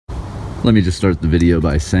Let me just start the video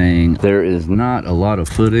by saying there is not a lot of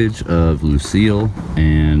footage of Lucille,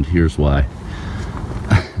 and here's why.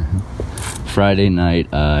 Friday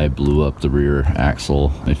night I blew up the rear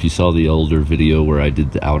axle. If you saw the older video where I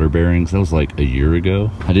did the outer bearings, that was like a year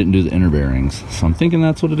ago. I didn't do the inner bearings, so I'm thinking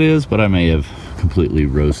that's what it is, but I may have completely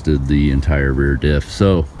roasted the entire rear diff.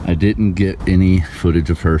 So I didn't get any footage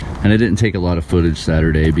of her, and I didn't take a lot of footage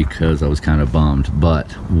Saturday because I was kind of bummed.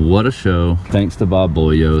 But what a show. Thanks to Bob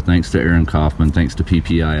Boyo, thanks to Aaron Kaufman, thanks to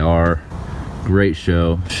Ppir. Great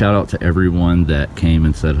show. Shout out to everyone that came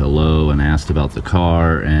and said hello and asked about the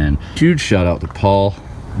car, and huge shout out to Paul,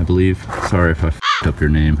 I believe. Sorry if I f***ed up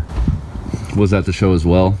your name. Was at the show as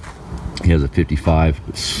well. He has a 55,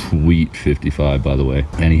 sweet 55 by the way,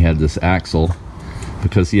 and he had this axle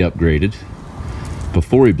because he upgraded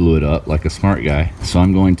before he blew it up like a smart guy. So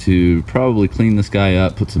I'm going to probably clean this guy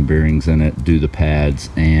up, put some bearings in it, do the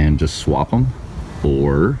pads, and just swap them.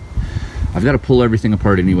 Or I've got to pull everything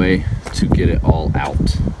apart anyway to get it all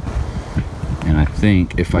out. And I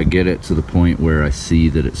think if I get it to the point where I see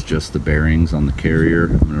that it's just the bearings on the carrier,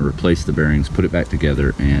 I'm going to replace the bearings, put it back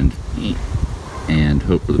together, and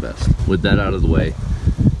hope for the best. With that out of the way,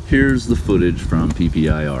 here's the footage from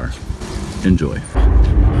Ppir. Enjoy.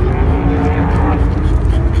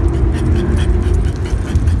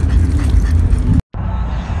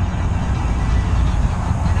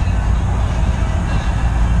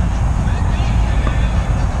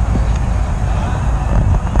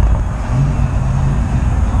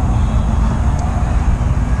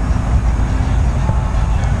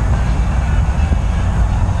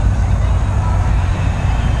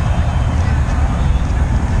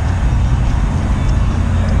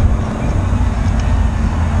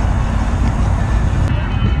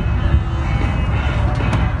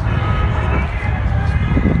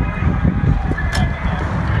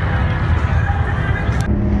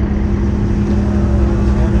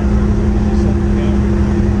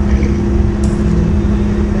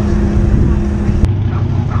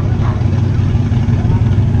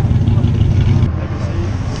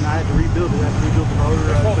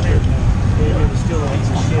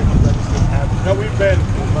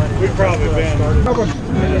 We've probably been.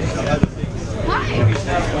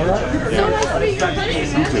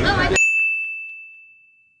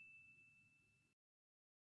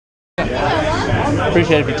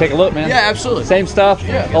 Appreciate it if you take a look, man. Yeah, absolutely. Same stuff,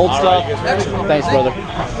 old stuff. Excellent. Thanks, brother.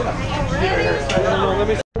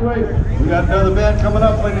 We got another band coming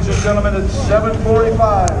up, ladies and gentlemen, at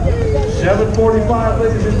 7:45. 7:45,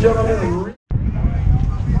 ladies and gentlemen.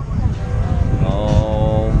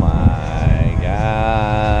 Oh my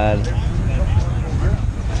God.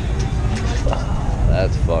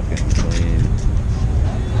 That's fucking clean.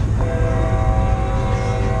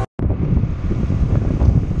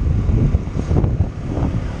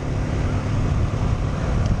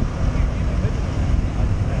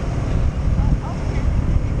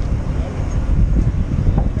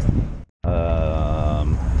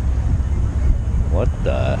 What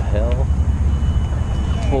the hell?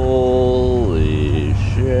 Holy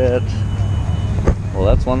shit. Well,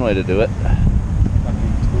 that's one way to do it.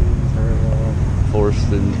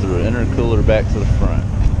 Forced in through intercooler back to the front.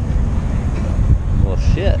 Well,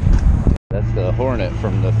 shit. That's the Hornet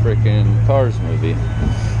from the freaking Cars movie.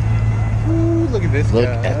 Ooh, look at this Look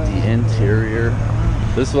guy. at the interior.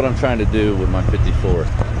 This is what I'm trying to do with my 54.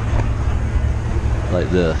 Like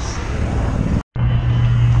this.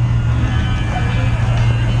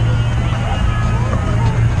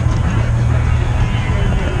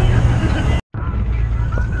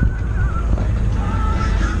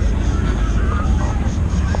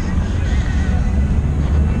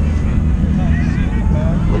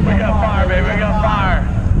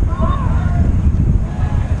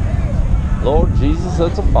 Lord Jesus,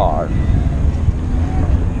 that's a fire.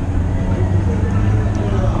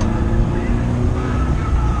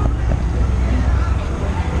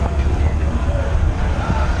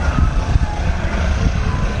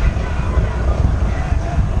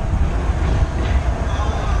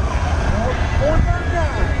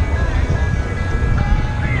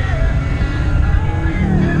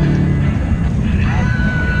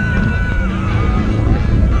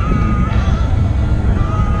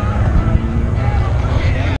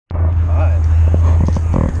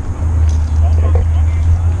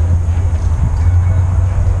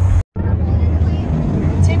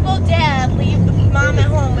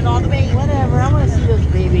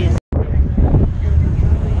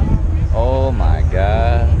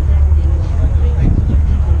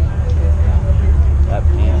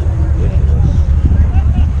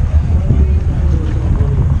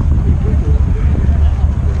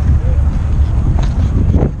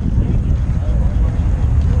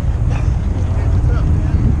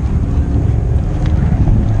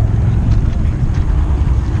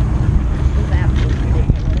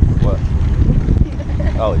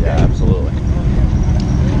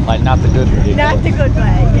 Like not the good ridiculous. Not the good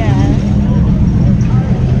way, yeah.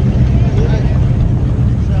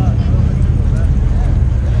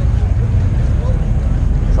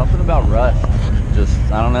 Something about Rush, just,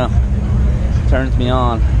 I don't know, turns me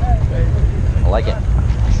on. I like it.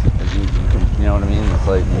 You know what I mean? It's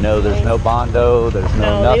like, you know, there's no Bondo, there's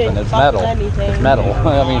no nothing. It's metal. It's metal.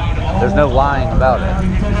 I mean, there's no lying about it.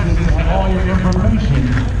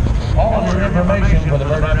 All of your information for the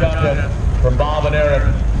burnout contest from Bob and Eric.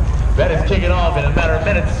 Bet is kicking off in a matter of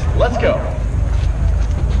minutes. Let's go.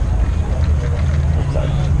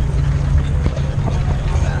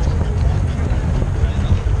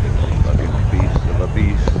 Beast of a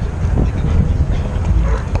beast.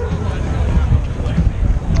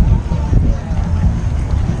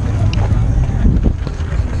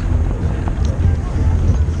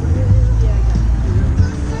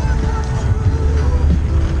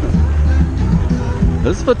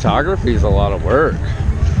 This photography is a lot of work.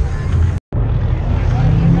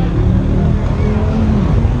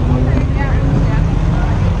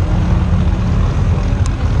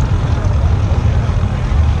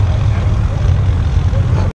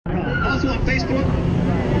 Also on Facebook,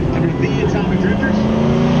 under The Atomic Drifters.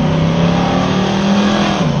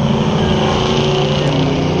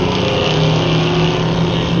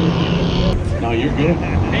 No, you're good.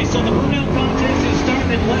 Hey, so the burnout contest is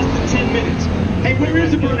starting in less than 10 minutes. Hey, where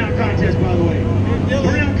is the burnout contest, by the way?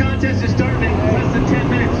 Burnout contest is starting in less than 10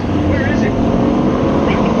 minutes. Where is it?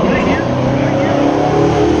 Right here?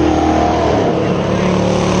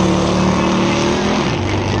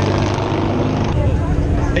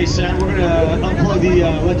 Hey, Sam, we're going to unplug the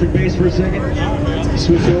electric bass for a second.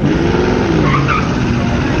 Switch over.